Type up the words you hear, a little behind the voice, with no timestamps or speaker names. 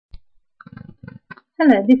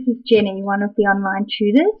Hello, this is Jenny, one of the online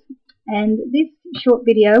tutors, and this short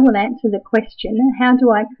video will answer the question, how do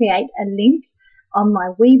I create a link on my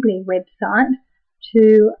Weebly website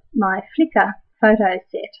to my Flickr photo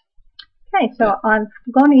set? Okay, so I've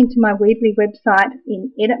gone into my Weebly website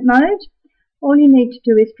in edit mode. All you need to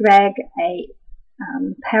do is drag a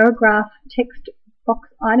paragraph text box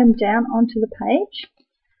item down onto the page.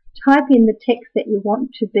 Type in the text that you want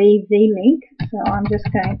to be the link. So I'm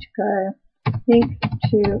just going to go link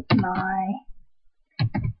to my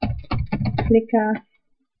Flickr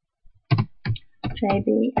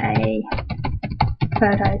JBA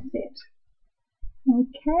photo set.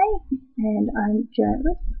 Okay, and I'm just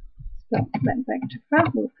stop that back to front.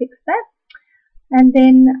 We'll fix that. And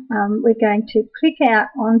then we're going to click out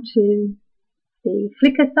onto the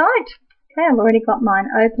Flickr site. Okay, I've already got mine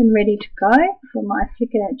open, ready to go for my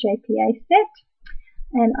Flickr JPA set.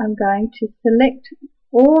 And I'm going to select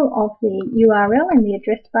all of the URL in the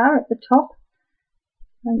address bar at the top.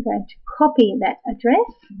 I'm going to copy that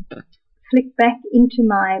address, flick back into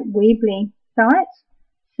my Weebly site,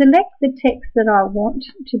 select the text that I want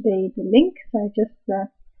to be the link, so just the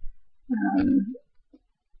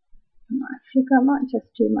my Flickr, I might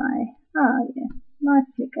just do my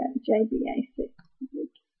Flickr JBA set.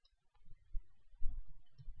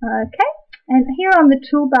 Okay, and here on the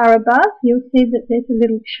toolbar above, you'll see that there's a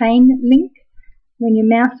little chain link. When you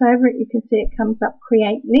mouse over it, you can see it comes up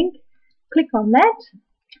Create Link. Click on that.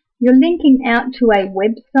 You're linking out to a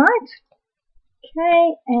website.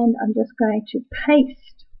 Okay, and I'm just going to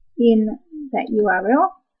paste in that URL.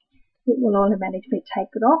 It will automatically take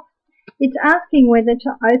it off. It's asking whether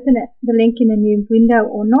to open the link in a new window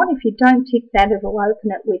or not. If you don't tick that, it will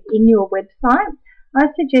open it within your website. I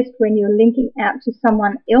suggest when you're linking out to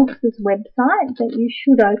someone else's website that you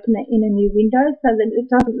should open it in a new window so that it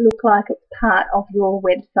doesn't look like it's part of your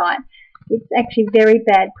website. It's actually very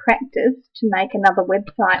bad practice to make another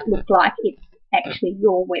website look like it's actually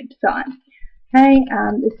your website. Okay,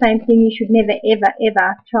 the same thing, you should never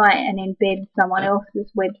ever try and embed someone else's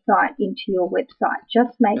website into your website.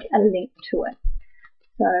 Just make a link to it.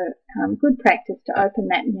 So good practice to open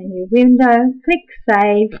that in a new window. Click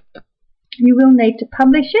Save. You will need to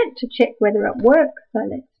publish it to check whether it works, so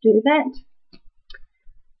let's do that.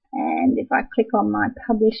 And if I click on my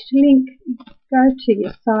published link, go to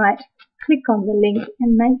your site, click on the link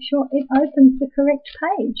and make sure it opens the correct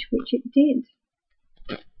page, which it did.